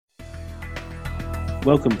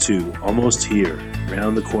Welcome to Almost Here,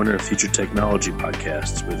 Round the Corner Future Technology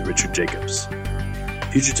podcast with Richard Jacobs.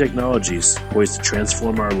 Future technologies poised to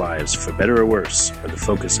transform our lives for better or worse are the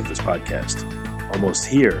focus of this podcast. Almost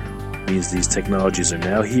here means these technologies are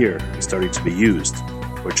now here and starting to be used,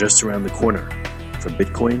 or just around the corner, from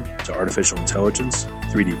Bitcoin to artificial intelligence,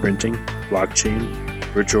 3D printing, blockchain,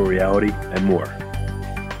 virtual reality, and more.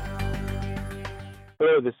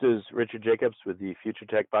 Hello, this is Richard Jacobs with the Future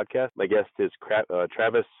Tech Podcast. My guest is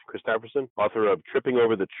Travis Christofferson, author of Tripping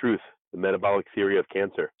Over the Truth, the Metabolic Theory of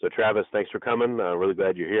Cancer. So Travis, thanks for coming. Really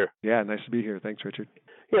glad you're here. Yeah, nice to be here. Thanks, Richard.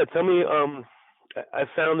 Yeah, tell me, I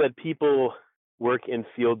found that people work in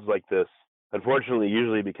fields like this, unfortunately,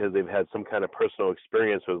 usually because they've had some kind of personal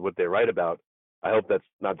experience with what they write about. I hope that's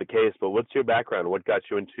not the case, but what's your background? What got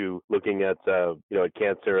you into looking at, at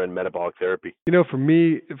cancer and metabolic therapy? For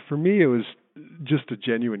me, it was just a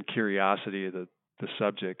genuine curiosity of the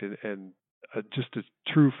subject and just a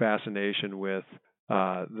true fascination with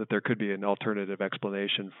that there could be an alternative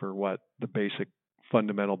explanation for what the basic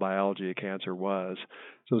fundamental biology of cancer was.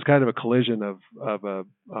 So it was kind of a collision of a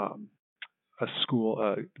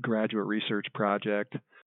school graduate research project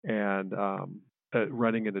and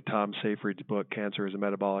running into Tom Seyfried's book, Cancer is a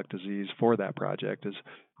Metabolic Disease, for that project is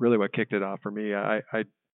really what kicked it off for me.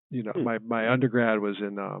 My undergrad was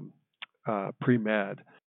in pre-med,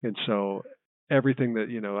 and so everything that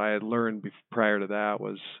I had learned prior to that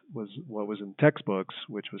was what was in textbooks,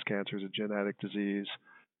 which was cancer is a genetic disease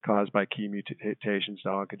caused by key mutations to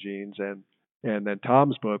oncogenes, and then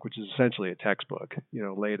Tom's book, which is essentially a textbook,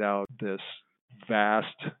 laid out this vast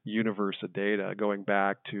universe of data going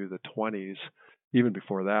back to the 20s, even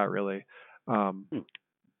before that, really,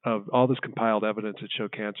 of all this compiled evidence that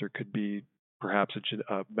showed cancer could be perhaps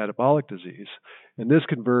a metabolic disease. And this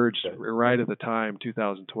converged right at the time,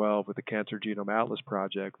 2012, with the Cancer Genome Atlas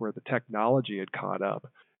project, where the technology had caught up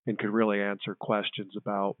and could really answer questions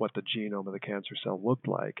about what the genome of the cancer cell looked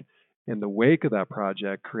like. In the wake of that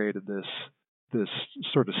project created this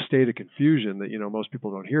sort of state of confusion that most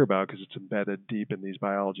people don't hear about because it's embedded deep in these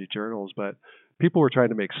biology journals, but people were trying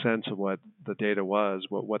to make sense of what the data was,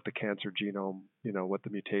 what the cancer genome, what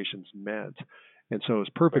the mutations meant. And so it was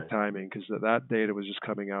perfect timing because that data was just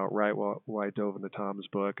coming out right while I dove into Tom's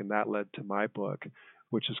book, and that led to my book,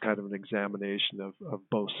 which is kind of an examination of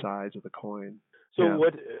both sides of the coin. So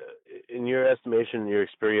what, in your estimation, your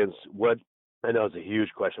experience, I know it's a huge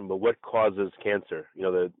question, but what causes cancer?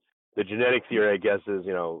 The genetic theory, I guess, is,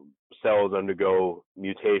 cells undergo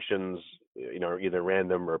mutations, either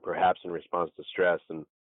random or perhaps in response to stress, and,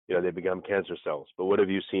 they become cancer cells. But what have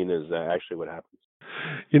you seen is actually what happens?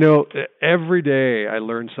 Every day I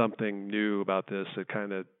learn something new about this that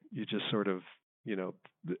kind of, you just sort of,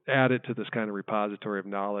 add it to this kind of repository of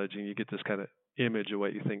knowledge, and you get this kind of image of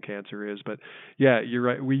what you think cancer is. But yeah, you're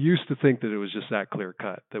right. We used to think that it was just that clear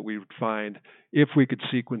cut, that we would find, if we could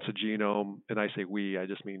sequence a genome, and I say we, I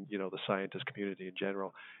just mean, the scientist community in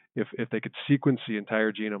general, if they could sequence the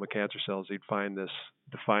entire genome of cancer cells, they'd find this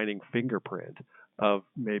defining fingerprint of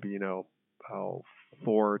maybe,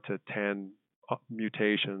 4 to 10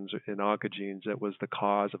 mutations in oncogenes that was the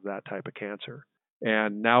cause of that type of cancer.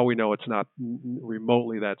 And now we know it's not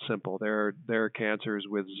remotely that simple. There are cancers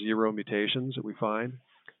with 0 mutations that we find.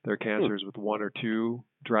 There are cancers with 1 or 2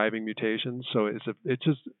 driving mutations. So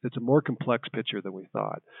it's a more complex picture than we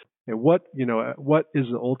thought. And what is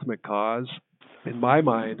the ultimate cause? In my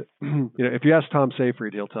mind, if you ask Tom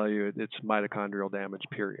Seyfried, he'll tell you it's mitochondrial damage,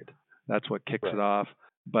 period. That's what kicks it off.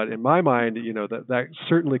 But in my mind, that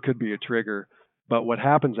certainly could be a trigger. But what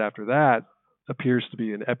happens after that appears to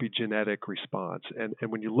be an epigenetic response. And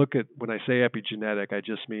when I say epigenetic, I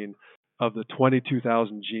just mean of the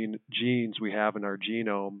 22,000 genes we have in our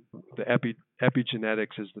genome, the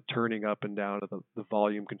epigenetics is the turning up and down of the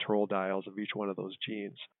volume control dials of each one of those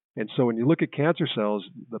genes. And so when you look at cancer cells,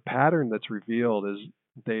 the pattern that's revealed is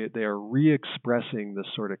they are re-expressing this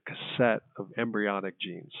sort of cassette of embryonic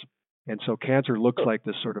genes. And so cancer looks like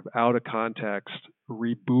this sort of out of context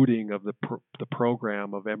rebooting of the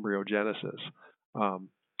program of embryogenesis.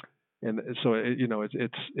 And so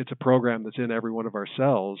it's a program that's in every one of our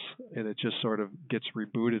cells, and it just sort of gets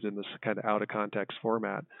rebooted in this kind of out of context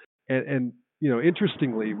format. And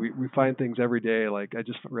interestingly, we find things every day. Like I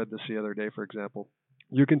just read this the other day, for example.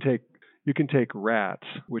 You can take rats,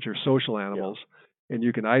 which are social animals, and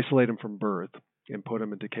you can isolate them from birth and put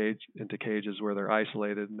them into cages where they're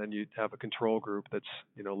isolated, and then you have a control group that's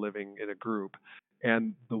living in a group.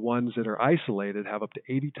 And the ones that are isolated have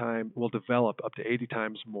will develop up to 80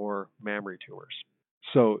 times more mammary tumors.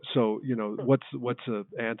 So what's the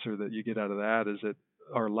answer that you get out of that is that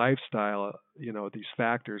our lifestyle, these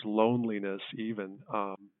factors, loneliness, even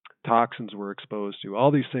toxins we're exposed to,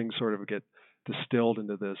 all these things sort of get distilled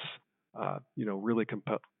into this, really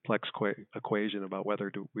complex equation about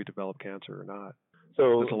whether we develop cancer or not.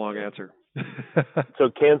 So that's a long answer. So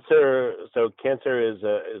cancer is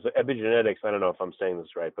epigenetics. I don't know if I'm saying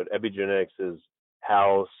this right, but epigenetics is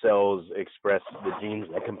how cells express the genes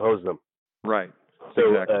that compose them. Right. So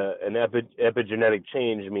exactly. An epigenetic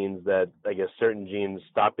change means that, I guess, certain genes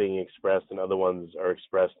stop being expressed and other ones are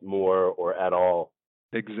expressed more or at all.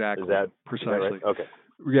 Exactly. Is that precisely? Is that right? Okay.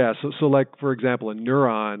 Yeah. So like, for example, a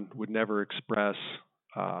neuron would never express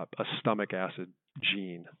a stomach acid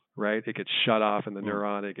gene, right? It gets shut off in the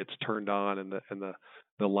neuron. It gets turned on in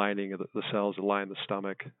the lining of the cells that line the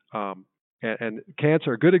stomach. And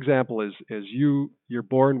cancer, a good example is you're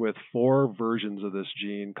born with 4 versions of this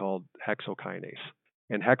gene called hexokinase.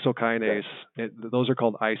 And hexokinase, those are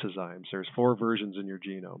called isozymes. There's 4 versions in your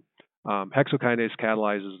genome. Hexokinase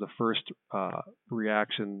catalyzes the first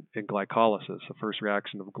reaction in glycolysis, the first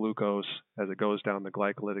reaction of glucose as it goes down the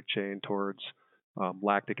glycolytic chain towards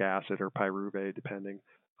lactic acid or pyruvate, depending.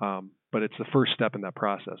 But it's the first step in that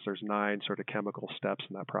process. There's 9 sort of chemical steps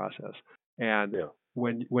in that process. And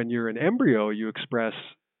when you're an embryo, you express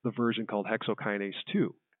the version called hexokinase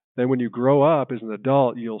 2. Then when you grow up as an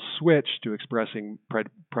adult, you'll switch to expressing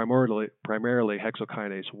primarily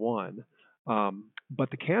hexokinase 1. But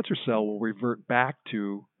the cancer cell will revert back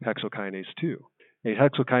to hexokinase 2. And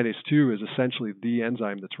hexokinase 2 is essentially the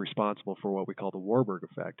enzyme that's responsible for what we call the Warburg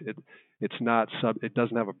effect. It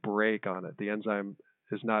doesn't have a break on it. The enzyme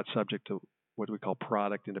is not subject to what we call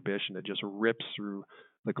product inhibition. It just rips through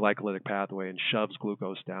the glycolytic pathway and shoves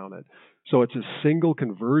glucose down it. So it's a single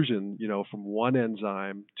conversion, from one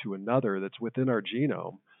enzyme to another that's within our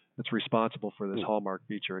genome that's responsible for this hallmark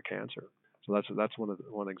feature of cancer. So that's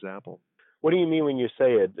one example. What do you mean when you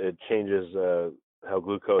say it changes how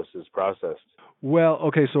glucose is processed? Well,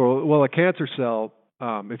 okay, a cancer cell,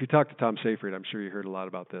 if you talk to Tom Seyfried, I'm sure you heard a lot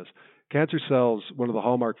about this. Cancer cells, one of the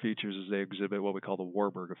hallmark features is they exhibit what we call the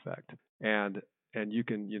Warburg effect. And you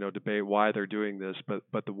can, debate why they're doing this,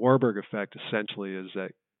 but the Warburg effect essentially is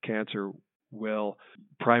that cancer will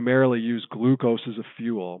primarily use glucose as a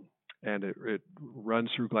fuel, and it runs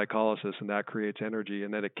through glycolysis, and that creates energy,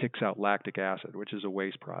 and then it kicks out lactic acid, which is a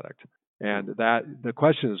waste product. And the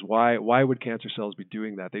question is why would cancer cells be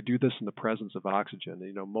doing that? They do this in the presence of oxygen.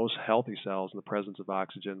 Most healthy cells in the presence of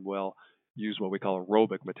oxygen will use what we call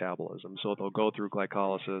aerobic metabolism. So they'll go through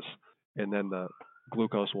glycolysis, and then the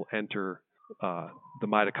glucose will enter the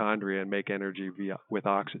mitochondria and make energy with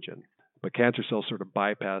oxygen. But cancer cells sort of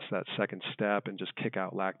bypass that second step and just kick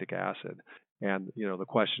out lactic acid. And the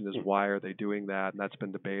question is, why are they doing that? And that's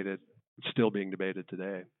been debated. It's still being debated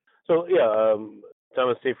today. So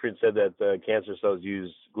Thomas Seyfried said that cancer cells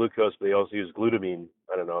use glucose, but they also use glutamine.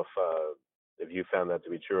 I don't know if you found that to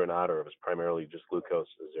be true or not, or if it's primarily just glucose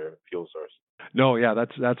as their fuel source. No, yeah,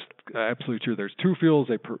 that's absolutely true. There's 2 fuels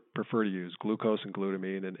they prefer to use, glucose and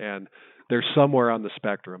glutamine, and they're somewhere on the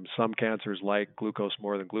spectrum. Some cancers like glucose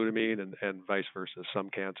more than glutamine, and vice versa. Some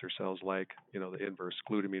cancer cells like, the inverse,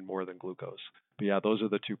 glutamine more than glucose. But yeah, those are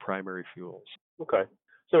the 2 primary fuels. Okay.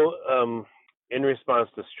 So in response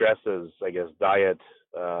to stresses, I guess diet,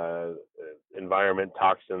 environment,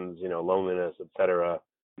 toxins, loneliness, etc.,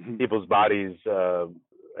 people's bodies,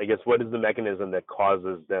 I guess, what is the mechanism that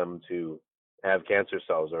causes them to have cancer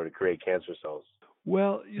cells or to create cancer cells?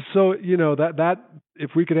 Well, so that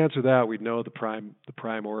if we could answer that, we'd know the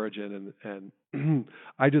prime origin, and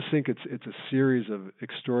I just think it's a series of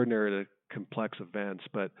extraordinarily complex events.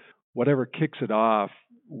 But whatever kicks it off,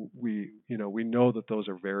 we know that those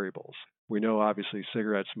are variables. We know obviously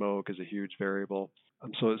cigarette smoke is a huge variable.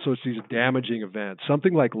 So it's these damaging events.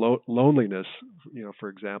 Something like loneliness, for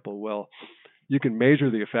example. Well, you can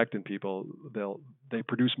measure the effect in people. They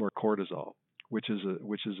produce more cortisol, which is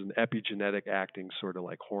an epigenetic acting sort of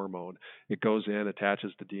like hormone. It goes in,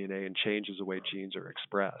 attaches to DNA, and changes the way genes are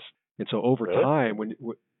expressed. And so over time,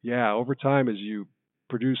 over time, as you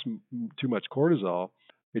produce too much cortisol,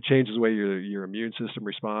 it changes the way your immune system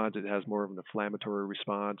responds. It has more of an inflammatory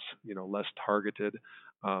response, less targeted.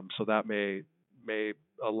 So that may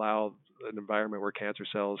allow an environment where cancer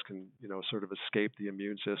cells can, sort of escape the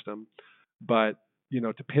immune system. But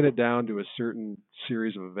to pin it down to a certain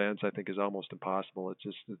series of events, I think is almost impossible. It's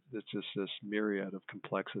just this myriad of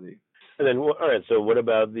complexity. And then, all right. So, what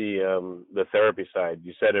about the therapy side?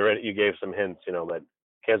 You said already. You gave some hints. That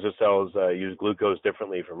cancer cells use glucose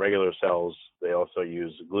differently from regular cells. They also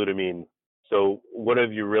use glutamine. So, what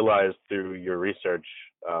have you realized through your research?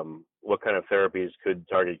 What kind of therapies could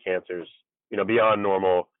target cancers? Beyond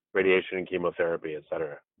normal radiation and chemotherapy, et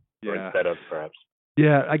cetera, or Yeah. instead of perhaps.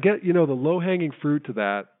 Yeah, I get, the low-hanging fruit to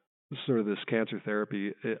that, sort of this cancer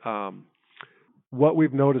therapy. What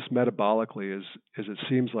we've noticed metabolically is it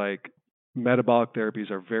seems like metabolic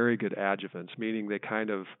therapies are very good adjuvants, meaning they kind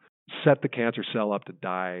of set the cancer cell up to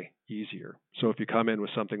die easier. So if you come in with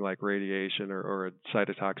something like radiation or a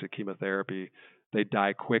cytotoxic chemotherapy, they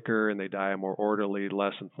die quicker and they die a more orderly,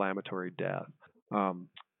 less inflammatory death.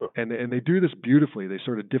 And they do this beautifully. They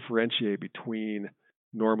sort of differentiate between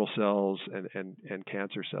normal cells and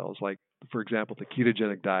cancer cells. Like, for example, the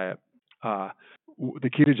ketogenic diet. The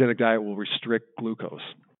ketogenic diet will restrict glucose,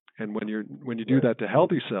 and when you do that to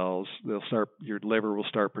healthy cells, your liver will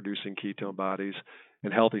start producing ketone bodies,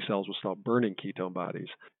 and healthy cells will start burning ketone bodies.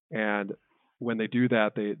 And when they do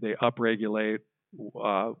that, they upregulate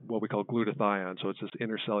what we call glutathione. So it's this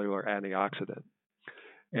intercellular antioxidant.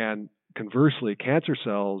 And conversely, cancer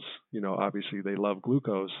cells, obviously they love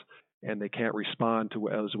glucose and they can't respond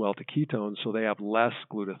as well to ketones, so they have less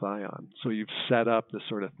glutathione. So you've set up this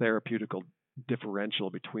sort of therapeutical differential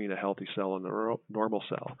between a healthy cell and a normal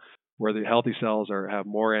cell, where the healthy cells have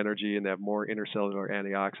more energy and they have more intercellular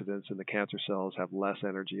antioxidants, and the cancer cells have less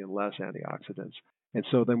energy and less antioxidants. And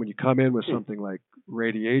so then when you come in with something like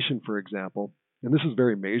radiation, for example, and this is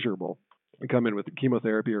very measurable, you come in with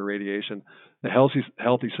chemotherapy or radiation, the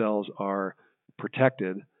healthy cells are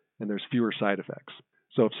protected and there's fewer side effects.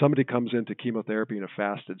 So if somebody comes into chemotherapy in a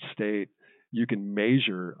fasted state, you can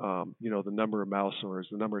measure, the number of mouse sores,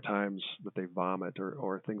 the number of times that they vomit,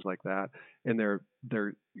 or things like that, and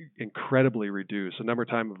they're incredibly reduced. The number of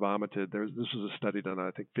times vomited, this was a study done on,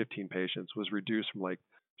 I think, 15 patients, was reduced from like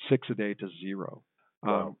 6 a day to 0.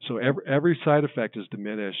 Wow. So every side effect is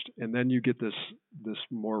diminished, and then you get this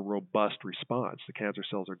more robust response. The cancer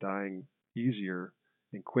cells are dying easier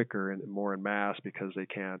and quicker and more en masse because they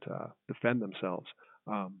can't defend themselves.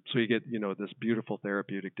 So you get, this beautiful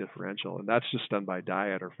therapeutic differential, and that's just done by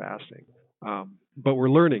diet or fasting. But we're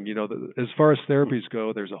learning, as far as therapies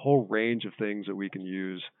go, there's a whole range of things that we can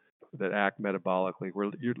use that act metabolically.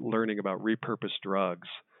 You're learning about repurposed drugs.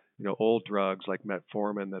 Old drugs like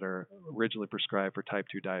metformin that are originally prescribed for type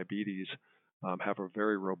 2 diabetes have a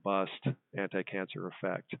very robust anti-cancer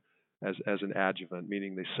effect as an adjuvant,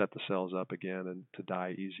 meaning they set the cells up again and to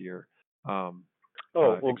die easier.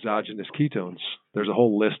 Exogenous ketones. There's a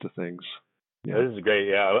whole list of things. Yeah. This is great.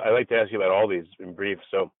 Yeah, I'd like to ask you about all these in brief.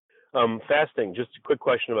 So, fasting, just a quick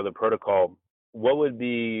question about the protocol. What would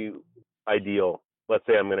be ideal? Let's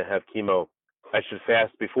say I'm going to have chemo. I should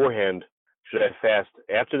fast beforehand. Should I fast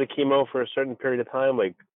after the chemo for a certain period of time?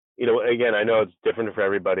 Like, again, I know it's different for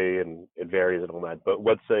everybody and it varies and all that, but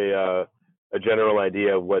what's a general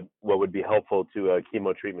idea of what would be helpful to a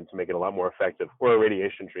chemo treatment to make it a lot more effective, or a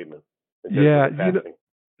radiation treatment? Yeah,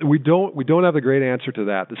 we don't have a great answer to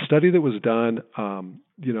that. The study that was done,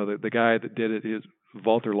 the guy that did it is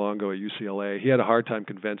Walter Longo at UCLA. He had a hard time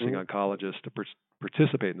convincing oncologists to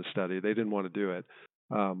participate in the study. They didn't want to do it.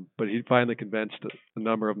 But he finally convinced a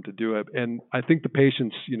number of them to do it. And I think the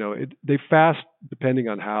patients, they fast depending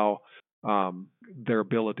on how their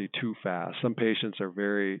ability to fast. Some patients are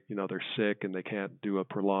very, they're sick and they can't do a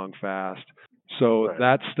prolonged fast. So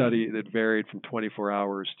that study, that varied from 24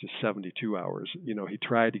 hours to 72 hours. He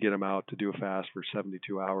tried to get them out to do a fast for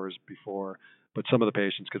 72 hours before, but some of the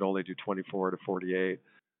patients could only do 24 to 48.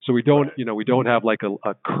 So we don't, we don't have like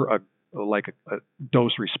a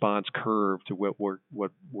dose response curve to what would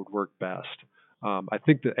work best. I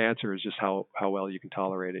think the answer is just how well you can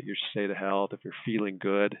tolerate it. Your state of health. If you're feeling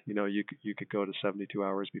good, you could go to 72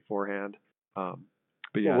 hours beforehand. But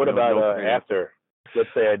yeah. Well, what about after? Let's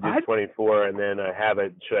say I do 24 and then I have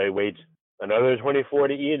it. Should I wait another 24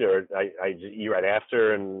 to eat, or I just eat right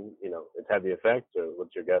after and it's had the effect? Or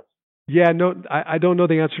what's your guess? Yeah, no, I don't know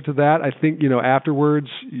the answer to that. I think, afterwards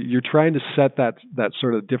you're trying to set that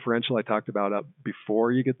sort of differential I talked about up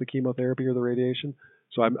before you get the chemotherapy or the radiation.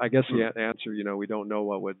 So I guess the answer, we don't know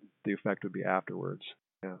what the effect would be afterwards.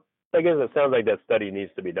 Yeah. I guess it sounds like that study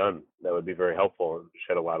needs to be done. That would be very helpful and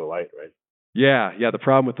shed a lot of light, right? Yeah. The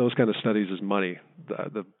problem with those kind of studies is money.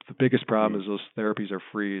 The biggest problem is those therapies are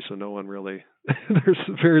free, so no one really, there's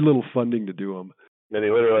very little funding to do them. And they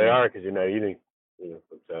literally are, because you're not eating.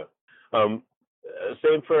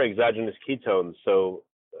 Same for exogenous ketones. So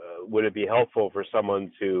would it be helpful for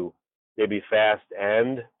someone to maybe fast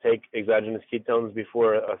and take exogenous ketones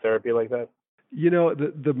before a therapy like that?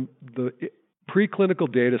 The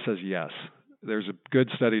preclinical data says yes. There's a good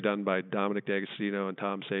study done by Dominic D'Agostino and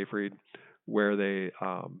Tom Seyfried where they,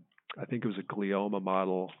 I think it was a glioma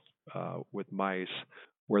model with mice,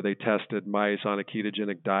 where they tested mice on a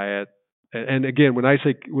ketogenic diet And again, when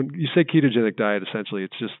you say ketogenic diet, essentially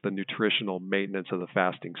it's just the nutritional maintenance of the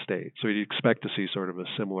fasting state. So you expect to see sort of a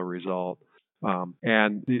similar result.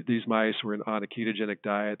 And these mice were on a ketogenic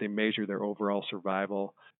diet. They measured their overall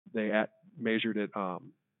survival. They measured it.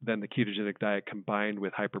 Then the ketogenic diet combined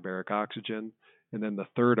with hyperbaric oxygen. And then the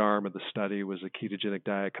third arm of the study was a ketogenic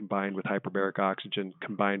diet combined with hyperbaric oxygen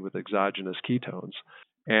combined with exogenous ketones.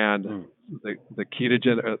 And the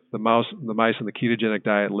mice in the ketogenic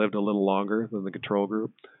diet lived a little longer than the control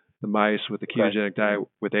group. The mice with the ketogenic diet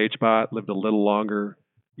with HBOT lived a little longer,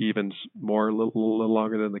 even more a little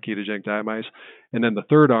longer than the ketogenic diet mice. And then the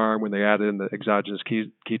third arm, when they added in the exogenous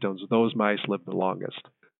ketones, those mice lived the longest.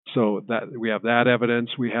 So that we have that evidence.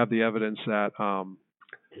 We have the evidence that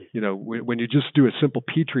when you just do a simple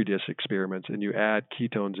petri dish experiment and you add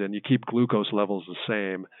ketones in, you keep glucose levels the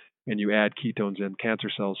same, and you add ketones in, cancer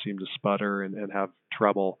cells seem to sputter and have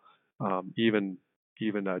trouble even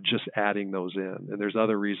just adding those in. And there's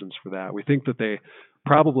other reasons for that. We think that they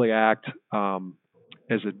probably act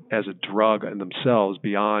as a drug in themselves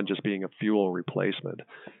beyond just being a fuel replacement.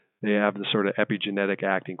 They have the sort of epigenetic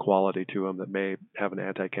acting quality to them that may have an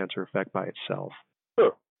anti-cancer effect by itself.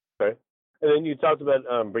 Sure. Okay. And then you talked about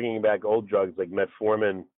bringing back old drugs like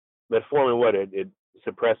metformin. Metformin, what it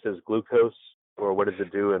suppresses glucose, or what does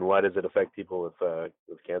it do, and why does it affect people with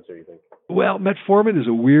cancer, you think? Well, metformin is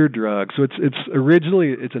a weird drug. So it's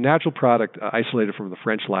originally a natural product isolated from the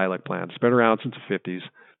French lilac plant. It's been around since the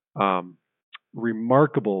 50s.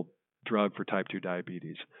 Remarkable drug for type 2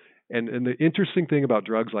 diabetes. And the interesting thing about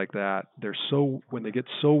drugs like that, when they get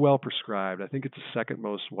so well prescribed, I think it's the second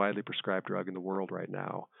most widely prescribed drug in the world right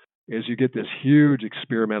now, is you get this huge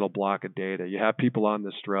experimental block of data. You have people on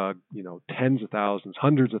this drug, tens of thousands,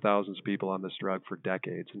 hundreds of thousands of people on this drug for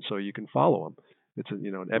decades. And so you can follow them. It's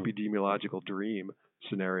an epidemiological dream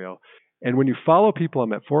scenario. And when you follow people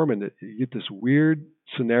on metformin, you get this weird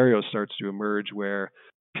scenario starts to emerge where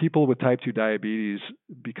people with type 2 diabetes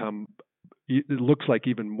it looks like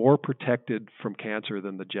even more protected from cancer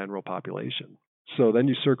than the general population. So then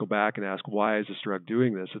you circle back and ask, why is this drug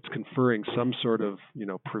doing this? It's conferring some sort of,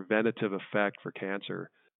 preventative effect for cancer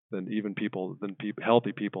than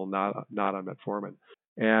healthy people not on metformin.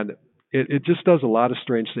 And it just does a lot of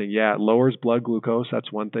strange things. Yeah, it lowers blood glucose.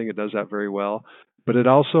 That's one thing. It does that very well. But it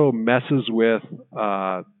also messes with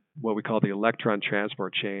what we call the electron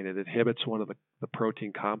transport chain. It inhibits one of the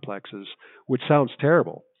protein complexes, which sounds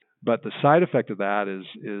terrible. But the side effect of that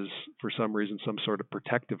is for some reason some sort of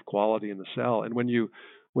protective quality in the cell. And when you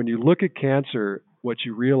look at cancer, what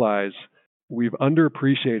you realize, we've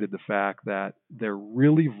underappreciated the fact that they're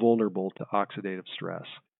really vulnerable to oxidative stress.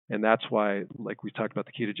 And that's why, like we talked about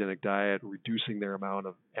the ketogenic diet, reducing their amount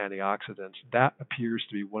of antioxidants, that appears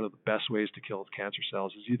to be one of the best ways to kill cancer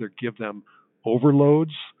cells, is either give them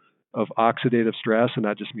overloads of oxidative stress, and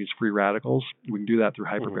that just means free radicals. We can do that through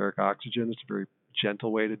hyperbaric oxygen. It's a very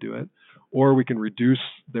gentle way to do it. Or we can reduce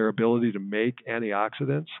their ability to make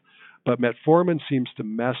antioxidants. But metformin seems to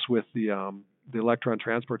mess with the electron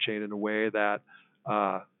transport chain in a way that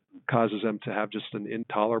causes them to have just an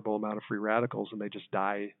intolerable amount of free radicals, and they just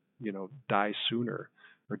die sooner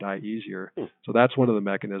or die easier. So that's one of the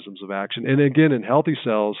mechanisms of action. And again, in healthy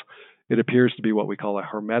cells, it appears to be what we call a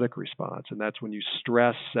hormetic response. And that's when you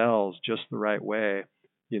stress cells just the right way.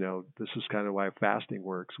 This is kind of why fasting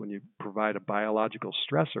works. When you provide a biological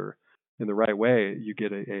stressor in the right way, you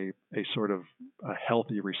get a sort of a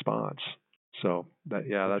healthy response. So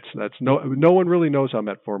that's no one really knows how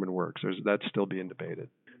metformin works. That's still being debated.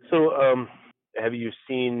 So have you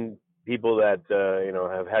seen people that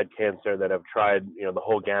have had cancer that have tried the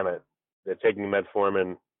whole gamut? They're taking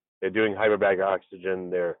metformin, they're doing hyperbaric oxygen,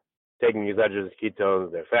 they're taking exogenous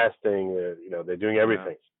ketones, they're fasting, they're doing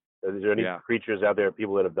everything. Is there any creatures out there,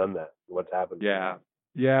 people that have done that? What's happened?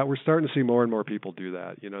 Yeah, we're starting to see more and more people do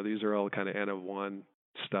that. These are all kind of N of 1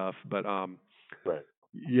 stuff. But right.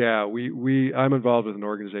 Yeah, I'm involved with an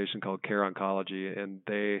organization called Care Oncology, and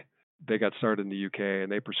they got started in the UK,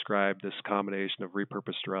 and they prescribe this combination of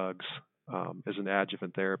repurposed drugs as an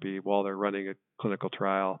adjuvant therapy while they're running a clinical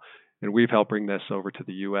trial. And we've helped bring this over to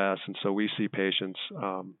the US, and so we see patients,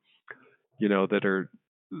 that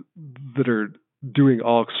are doing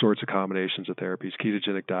all sorts of combinations of therapies,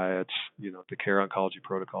 ketogenic diets, the Care Oncology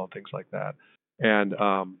protocol and things like that. And,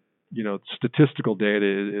 statistical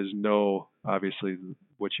data is obviously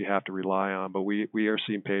what you have to rely on, but we are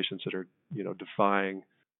seeing patients that are, defying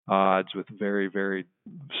odds with very, very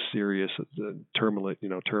serious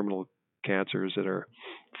terminal cancers that are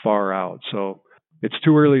far out. So it's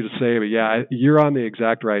too early to say, but yeah, you're on the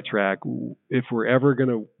exact right track. If we're ever going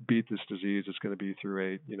to beat this disease, it's going to be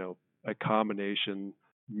through a combination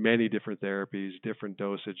many different therapies, different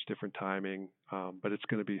dosage, different timing, but it's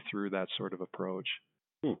going to be through that sort of approach.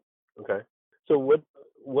 Okay. So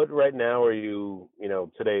what right now are you,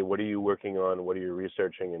 today, what are you working on? What are you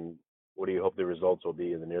researching, and what do you hope the results will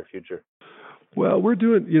be in the near future? Well, we're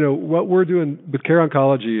doing, what we're doing with Care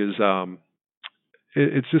Oncology is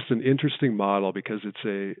it's just an interesting model because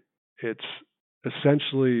it's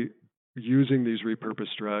essentially using these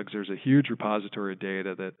repurposed drugs. There's a huge repository of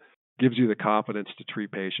data that gives you the confidence to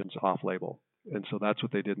treat patients off-label. And so that's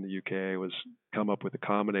what they did in the UK, was come up with a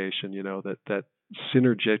combination, that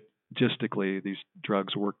synergistically these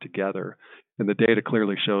drugs work together. And the data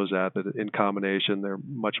clearly shows that in combination, they're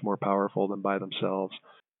much more powerful than by themselves.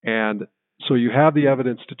 And so you have the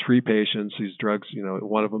evidence to treat patients. These drugs,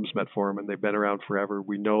 one of them is metformin. They've been around forever.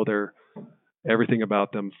 We know everything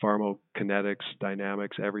about them, pharmacokinetics,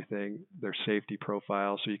 dynamics, everything, their safety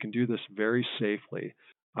profile. So you can do this very safely.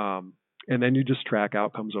 And then you just track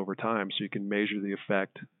outcomes over time. So you can measure the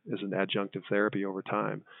effect as an adjunctive therapy over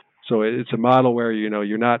time. So it's a model where,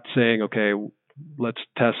 you're not saying, okay, let's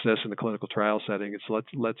test this in a clinical trial setting. It's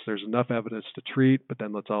there's enough evidence to treat, but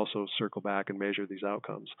then let's also circle back and measure these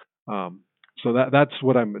outcomes. So that's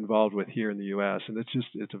what I'm involved with here in the U.S. And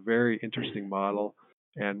it's a very interesting model.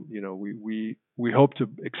 And, we hope to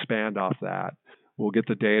expand off that. We'll get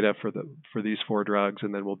the data for these 4 drugs,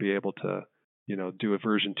 and then we'll be able to, do a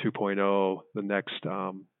version 2.0, the next,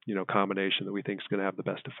 combination that we think is going to have the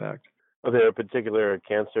best effect. Are there particular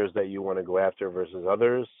cancers that you want to go after versus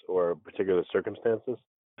others, or particular circumstances?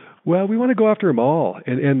 Well, we want to go after them all.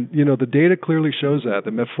 And the data clearly shows that.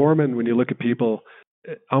 The metformin, when you look at people,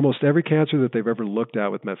 almost every cancer that they've ever looked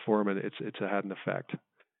at with metformin, it's had an effect.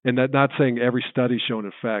 And that, not saying every study's shown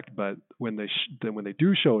an effect, but when they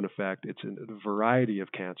do show an effect, it's in a variety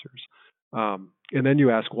of cancers. And then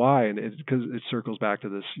you ask why, and because it circles back to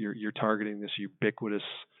this: you're targeting this ubiquitous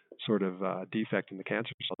sort of defect in the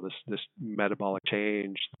cancer cell, this metabolic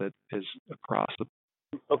change that is across the.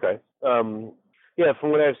 Okay. Yeah, from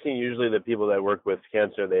what I've seen, usually the people that work with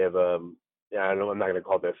cancer, they have I'm not going to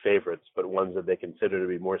call it their favorites, but ones that they consider to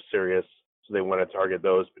be more serious. So they want to target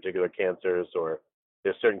those particular cancers, or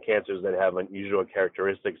there's certain cancers that have unusual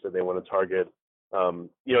characteristics that they want to target.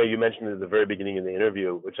 You mentioned at the very beginning of the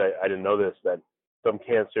interview, which I didn't know this, that some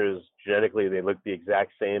cancers genetically they look the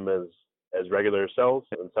exact same as regular cells,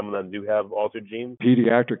 and some of them do have altered genes.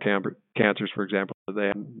 Pediatric cancers, for example, they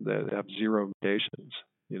have 0 mutations.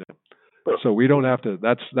 Sure. So we don't have to.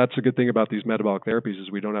 That's a good thing about these metabolic therapies,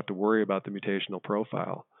 is we don't have to worry about the mutational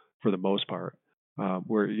profile for the most part.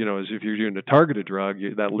 Where as if you're doing a targeted drug,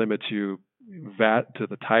 that limits you to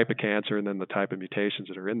the type of cancer and then the type of mutations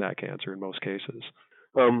that are in that cancer in most cases.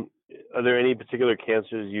 Are there any particular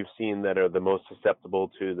cancers you've seen that are the most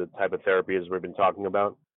susceptible to the type of therapies we've been talking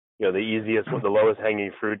about? The easiest, the lowest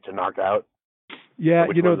hanging fruit to knock out. Yeah,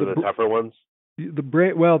 which ones are the tougher ones? The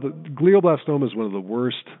glioblastoma is one of the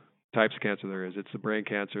worst types of cancer there is. It's the brain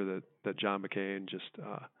cancer that John McCain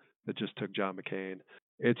just took John McCain.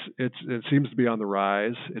 It seems to be on the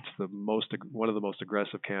rise. It's one of the most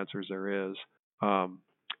aggressive cancers there is.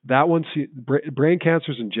 That one, brain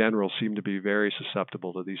cancers in general seem to be very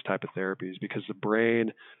susceptible to these type of therapies because the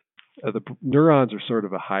brain, the neurons are sort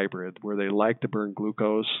of a hybrid where they like to burn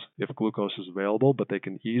glucose if glucose is available, but they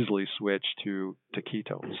can easily switch to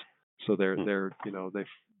ketones. So they're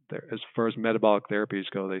as far as metabolic therapies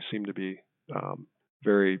go, they seem to be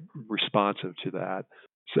very responsive to that.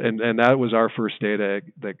 So, and that was our first data,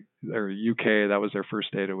 UK, that was their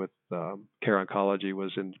first data with Care Oncology,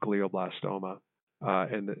 was in glioblastoma.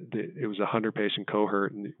 And it was a 100-patient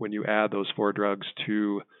cohort. And when you add those 4 drugs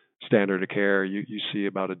to standard of care, you see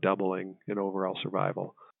about a doubling in overall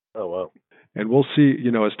survival. Oh, wow. And we'll see,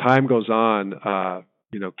 as time goes on,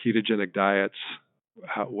 ketogenic diets,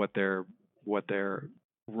 what their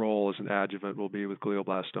role as an adjuvant will be with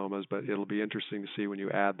glioblastomas. But it'll be interesting to see when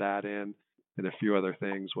you add that in and a few other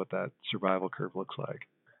things, what that survival curve looks like.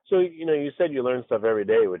 So, you said you learn stuff every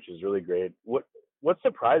day, which is really great. What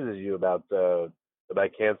surprises you about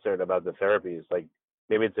cancer and about the therapies? Like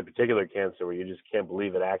maybe it's a particular cancer where you just can't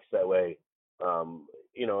believe it acts that way.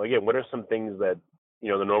 Again, what are some things that,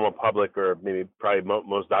 the normal public or maybe probably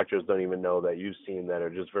most doctors don't even know that you've seen that are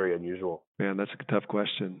just very unusual? Man, that's a tough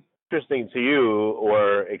question. Interesting to you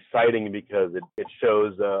or exciting because it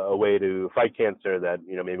shows a way to fight cancer that,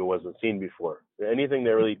 maybe wasn't seen before? Anything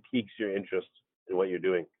that really piques your interest in what you're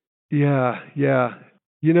doing? Yeah.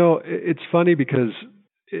 It's funny because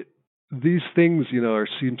these things,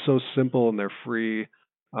 seem so simple and they're free,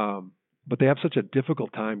 but they have such a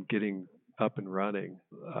difficult time getting up and running.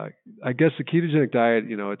 I guess the ketogenic diet,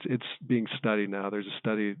 it's being studied now. There's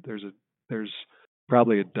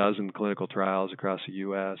probably a dozen clinical trials across the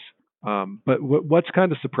U.S. But what's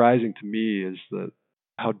kind of surprising to me is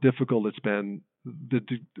how difficult it's been. The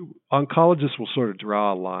oncologists will sort of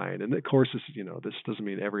draw a line, and of course, this doesn't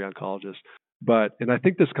mean every oncologist, and I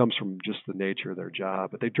think this comes from just the nature of their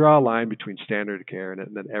job. But they draw a line between standard of care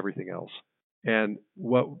and then everything else. And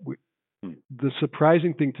the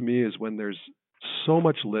surprising thing to me is when there's so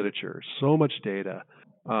much literature, so much data,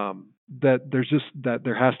 that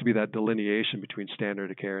there has to be that delineation between standard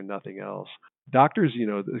of care and nothing else. Doctors,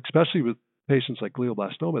 especially with patients like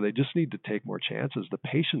glioblastoma, they just need to take more chances. The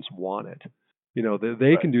patients want it.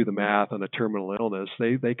 They can do the math on a terminal illness.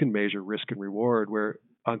 They can measure risk and reward, where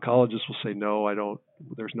oncologists will say, no, I don't,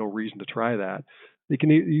 there's no reason to try that.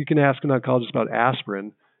 You can ask an oncologist about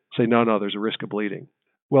aspirin, say, no, there's a risk of bleeding.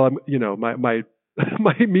 Well,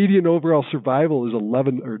 my median overall survival is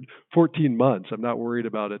 11 or 14 months. I'm not worried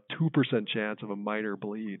about a 2% chance of a minor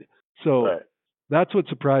bleed. So that's what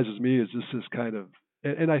surprises me, is this is kind of,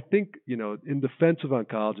 and I think, in defense of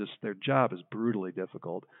oncologists, their job is brutally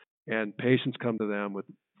difficult. And patients come to them with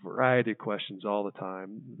a variety of questions all the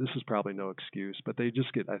time. This is probably no excuse, but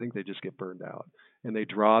I think they just get burned out. And they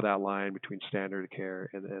draw that line between standard of care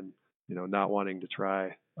and not wanting to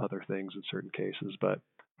try other things in certain cases. But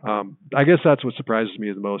I guess that's what surprises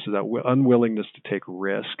me the most, is that unwillingness to take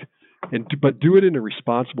risk, but do it in a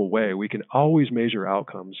responsible way. We can always measure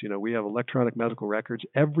outcomes. We have electronic medical records.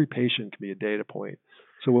 Every patient can be a data point.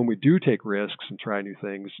 So when we do take risks and try new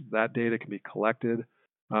things, that data can be collected.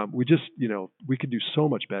 We could do so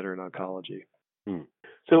much better in oncology.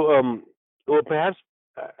 So, well,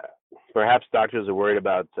 perhaps doctors are worried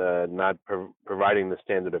about not providing the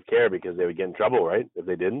standard of care because they would get in trouble, right? If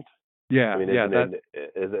they didn't. Yeah, I mean,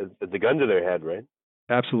 it's a gun to their head, right?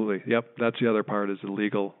 Absolutely. Yep. That's the other part, is the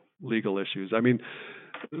legal issues. I mean,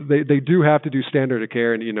 they do have to do standard of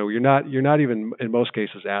care, and you're not even in most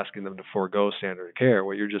cases asking them to forego standard of care.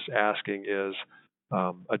 What you're just asking is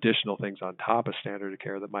additional things on top of standard of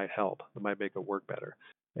care that might help, that might make it work better.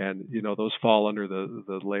 And those fall under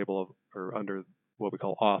the label of, or under what we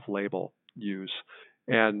call off-label use.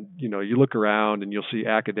 And you look around and you'll see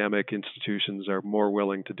academic institutions are more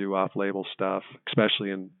willing to do off-label stuff, especially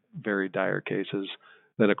in very dire cases,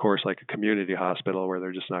 than, of course, like a community hospital where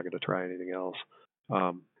they're just not going to try anything else.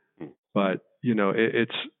 But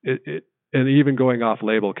and even going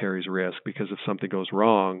off-label carries risk, because if something goes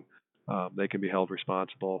wrong, they can be held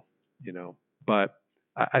responsible. But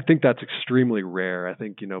I think that's extremely rare. I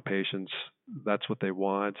think patients, that's what they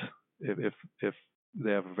want. If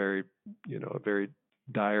they have a very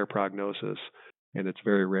dire prognosis, and it's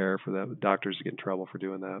very rare for the doctors to get in trouble for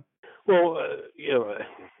doing that. Well,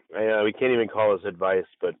 we can't even call this advice,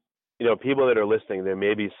 but people that are listening, there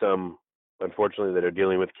may be some, unfortunately, that are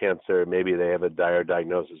dealing with cancer. Maybe they have a dire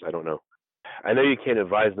diagnosis. I don't know. I know you can't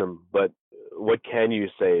advise them, but what can you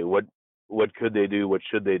say? What could they do? What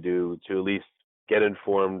should they do to at least get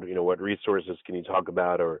informed? What resources can you talk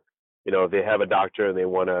about? Or, if they have a doctor and they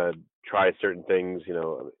want to try certain things,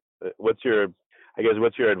 what's your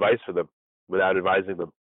advice for them without advising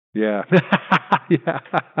them? Yeah. Yeah.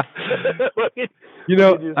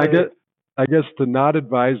 I guess to not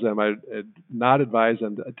advise them, I'd not advise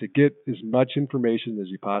them to get as much information as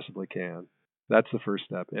you possibly can. That's the first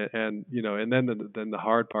step. And then the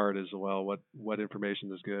hard part is, well, what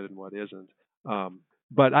information is good and what isn't.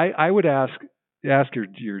 But I would ask your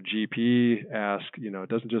GP, it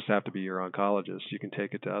doesn't just have to be your oncologist. You can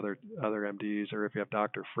take it to other MDs, or if you have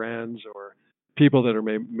doctor friends or people that are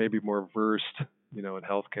maybe more versed, in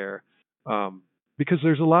healthcare. Because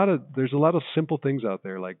there's a lot of simple things out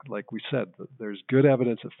there. Like we said, there's good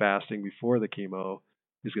evidence that fasting before the chemo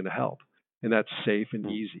is going to help, and that's safe and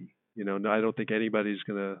easy. I don't think anybody's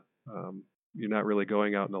going to, you're not really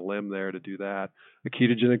going out on a limb there to do that. A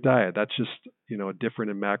ketogenic diet, that's just,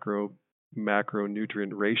 different in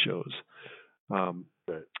macronutrient ratios.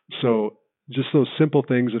 So just those simple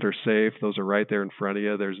things that are safe, those are right there in front of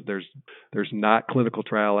you. There's not clinical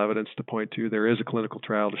trial evidence to point to. There is a clinical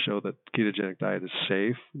trial to show that ketogenic diet is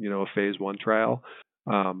safe, a phase 1 trial.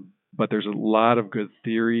 But there's a lot of good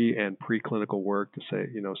theory and preclinical work to say,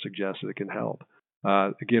 suggest that it can help.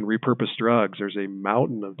 Again, repurposed drugs, there's a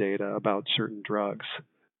mountain of data about certain drugs.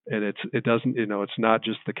 And it's not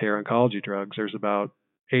just the care oncology drugs. There's about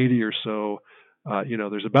 80 or so,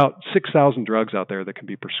 there's about 6,000 drugs out there that can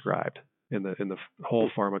be prescribed in the whole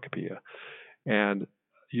pharmacopoeia. And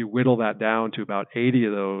you whittle that down to about 80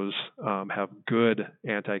 of those have good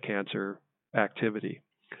anti-cancer activity.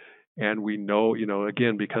 And we know,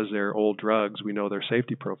 again, because they're old drugs, we know their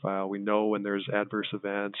safety profile. We know when there's adverse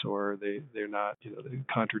events or they're not, they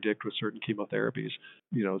contradict with certain chemotherapies,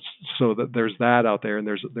 so that there's that out there. And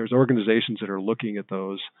there's organizations that are looking at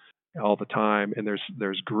those all the time. And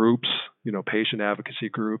there's groups, patient advocacy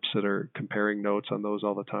groups that are comparing notes on those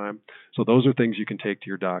all the time. So those are things you can take to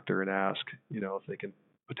your doctor and ask, if they can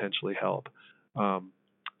potentially help.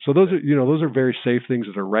 So those are very safe things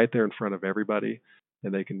that are right there in front of everybody,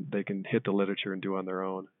 and they can hit the literature and do on their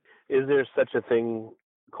own. Is there such a thing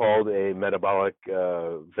called a metabolic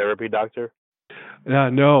therapy doctor?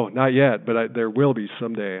 No, not yet, but there will be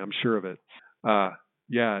someday. I'm sure of it.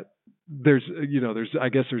 There's I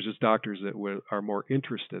guess there's just doctors that are more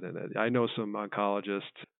interested in it. I know some oncologists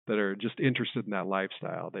that are just interested in that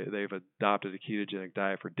lifestyle. They've adopted a ketogenic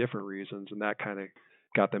diet for different reasons, and that kind of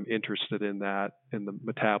got them interested in that, in the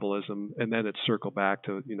metabolism, and then it circled back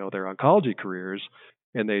to their oncology careers,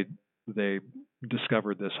 and they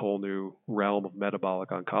discovered this whole new realm of metabolic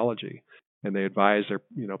oncology, and they advise their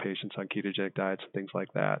patients on ketogenic diets and things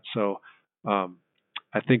like that. So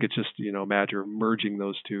I think it's just a matter of merging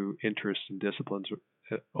those two interests and disciplines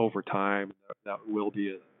over time. That will be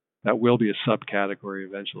a subcategory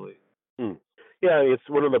eventually. Yeah, it's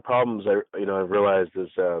one of the problems I've realized is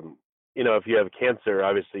if you have cancer,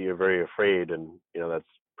 obviously you're very afraid, and that's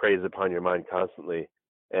preys upon your mind constantly.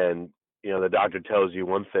 And the doctor tells you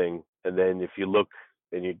one thing, and then if you look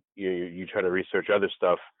and you try to research other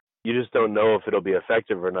stuff, you just don't know if it'll be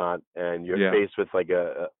effective or not, and you're faced with like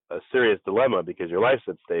a serious dilemma because your life's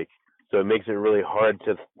at stake. So it makes it really hard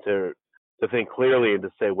to think clearly and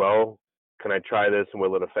to say, well, can I try this and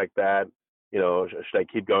will it affect that? Should I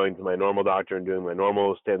keep going to my normal doctor and doing my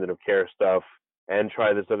normal standard of care stuff and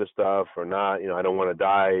try this other stuff or not? I don't want to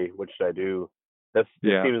die. What should I do? It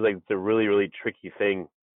seems like it's a really, really tricky thing.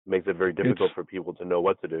 It makes it very difficult for people to know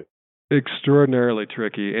what to do. Extraordinarily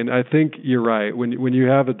tricky. And I think you're right. When you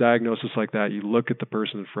have a diagnosis like that, you look at the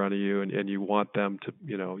person in front of you and you want them to,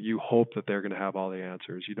 you hope that they're going to have all the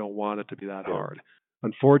answers. You don't want it to be that hard.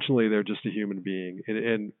 Unfortunately, they're just a human being.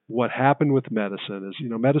 And what happened with medicine is,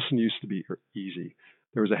 medicine used to be easy.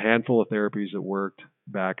 There was a handful of therapies that worked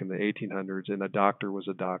back in the 1800s, and a doctor was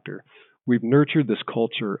a doctor. We've nurtured this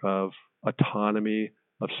culture of autonomy,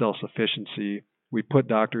 of self-sufficiency. We put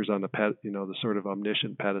doctors on the sort of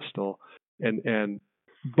omniscient pedestal,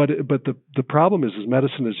 but the problem is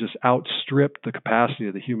medicine has just outstripped the capacity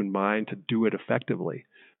of the human mind to do it effectively.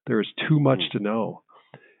 There is too much to know,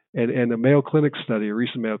 and a recent Mayo Clinic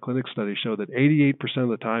study showed that 88% of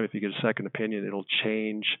the time, if you get a second opinion, it'll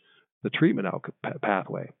change the treatment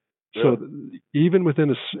pathway. Yeah. So even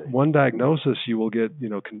within one diagnosis, you will get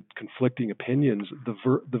conflicting opinions.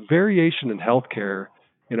 The variation in healthcare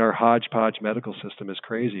in our hodgepodge medical system is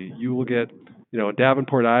crazy. You will get, in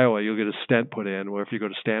Davenport, Iowa, you'll get a stent put in, or if you go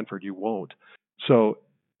to Stanford, you won't. So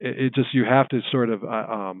you have to sort of,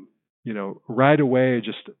 right away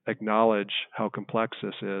just acknowledge how complex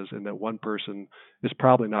this is, and that one person is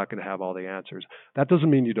probably not going to have all the answers. That doesn't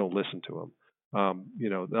mean you don't listen to them.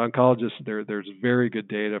 The oncologists, there's very good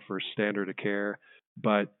data for standard of care,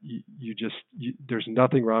 but there's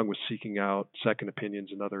nothing wrong with seeking out second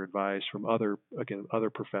opinions and other advice from other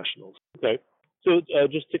professionals. Okay. So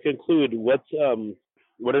just to conclude, what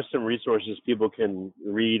are some resources people can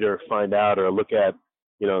read or find out or look at,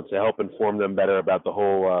 to help inform them better about the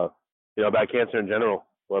whole, about cancer in general,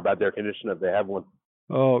 or about their condition if they have one?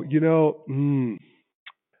 Oh,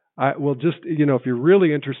 if you're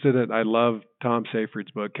really interested in it, I love Tom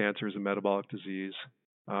Seyfried's book, Cancer is a Metabolic Disease.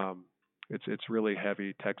 It's really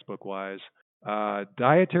heavy textbook wise.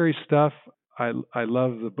 Dietary stuff, I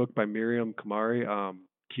love the book by Miriam Kamari,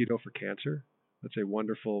 Keto for Cancer. That's a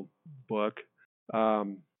wonderful book.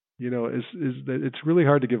 It's really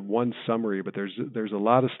hard to give one summary, but there's a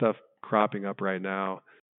lot of stuff cropping up right now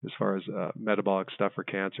as far as metabolic stuff for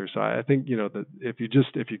cancer. So I think that if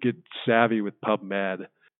you get savvy with PubMed,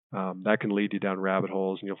 that can lead you down rabbit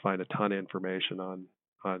holes, and you'll find a ton of information on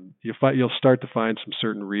you'll start to find some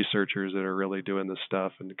certain researchers that are really doing this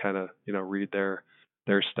stuff and kind of read their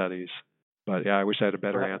studies. But yeah, I wish I had a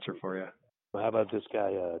better answer for you. Well, how about this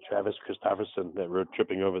guy Travis Christopherson that wrote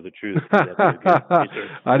Tripping Over the Truth?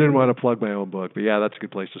 I didn't want to plug my own book, but yeah, that's a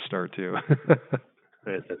good place to start too.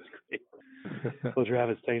 Right, that's great. Well,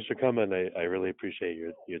 Travis, thanks for coming. I really appreciate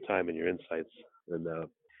your time and your insights. And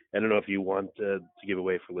I don't know if you want to give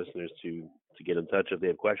away for listeners to get in touch if they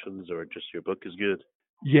have questions, or just your book is good.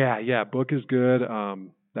 Yeah, book is good. I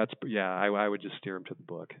would just steer them to the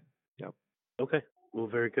book. Yep. Okay. Well,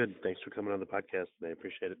 very good. Thanks for coming on the podcast, and I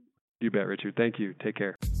appreciate it. You bet, Richard. Thank you. Take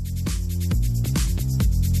care.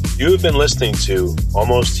 You have been listening to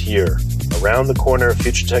Almost Here, Around the Corner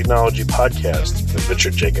Future Technology podcast with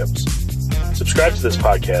Richard Jacobs. Subscribe to this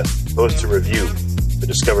podcast, post a review to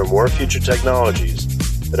discover more future technologies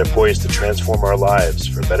that are poised to transform our lives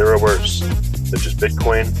for better or worse, such as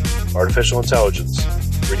Bitcoin, artificial intelligence,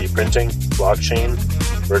 3D printing, blockchain,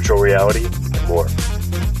 virtual reality, and more.